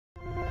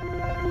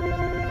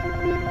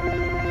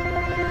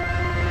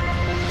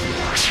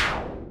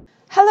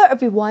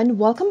everyone,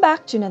 welcome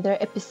back to another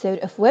episode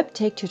of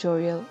WebTech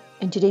Tutorial.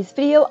 In today's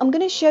video, I'm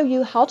going to show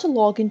you how to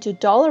log into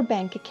Dollar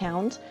Bank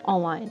account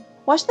online.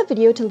 Watch the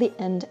video till the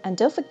end and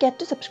don't forget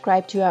to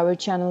subscribe to our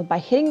channel by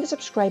hitting the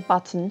subscribe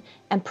button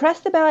and press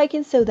the bell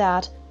icon so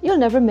that you'll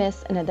never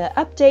miss another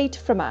update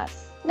from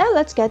us. Now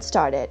let's get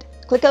started.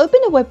 Click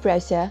open a web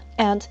browser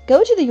and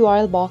go to the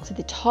URL box at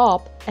the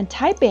top and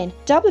type in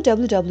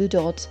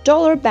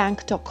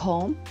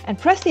www.dollarbank.com and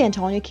press the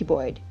enter on your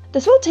keyboard.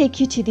 This will take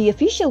you to the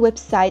official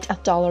website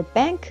of Dollar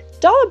Bank.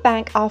 Dollar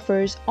Bank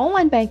offers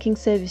online banking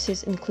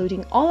services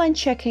including online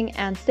checking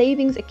and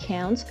savings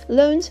accounts,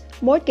 loans,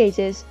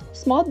 mortgages,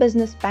 small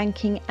business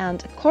banking,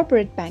 and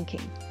corporate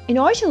banking. In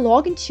order to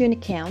log into an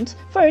account,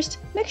 first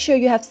make sure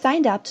you have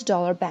signed up to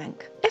Dollar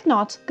Bank. If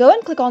not, go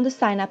and click on the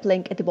sign up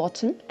link at the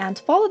bottom and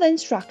follow the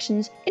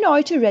instructions in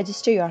order to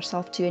register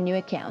yourself to a new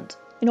account.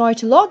 In order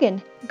to log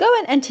in, go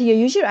and enter your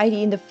user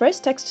ID in the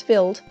first text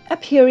field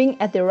appearing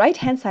at the right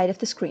hand side of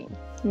the screen.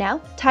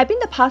 Now, type in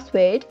the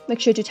password. Make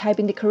sure to type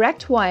in the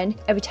correct one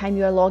every time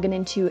you are logging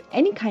into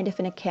any kind of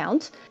an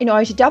account. In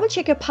order to double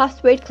check your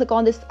password, click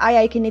on this eye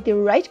icon at the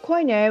right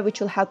corner, which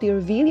will help you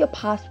reveal your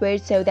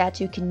password so that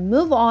you can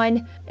move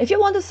on. If you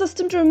want the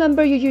system to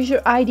remember your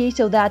user ID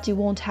so that you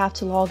won't have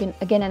to log in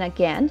again and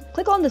again,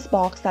 click on this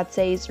box that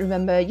says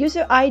remember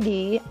user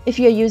ID. If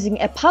you are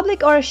using a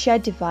public or a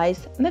shared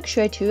device, make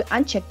sure to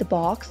uncheck the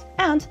box.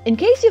 And in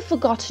case you've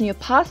forgotten your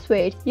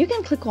password, you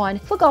can click on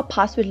forgot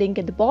password link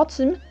at the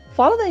bottom.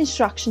 Follow the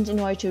instructions in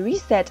order to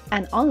reset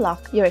and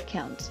unlock your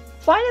account.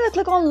 Finally,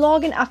 click on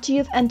login after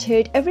you've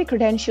entered every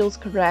credentials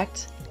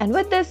correct. And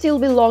with this, you'll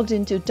be logged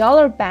into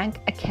Dollar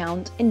Bank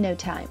account in no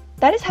time.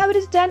 That is how it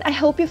is done. I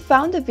hope you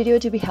found the video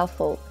to be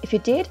helpful. If you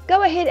did,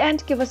 go ahead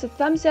and give us a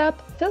thumbs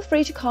up. Feel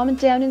free to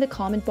comment down in the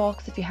comment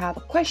box if you have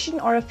a question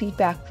or a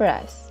feedback for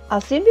us.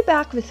 I'll soon be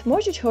back with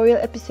more tutorial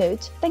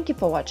episodes. Thank you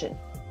for watching.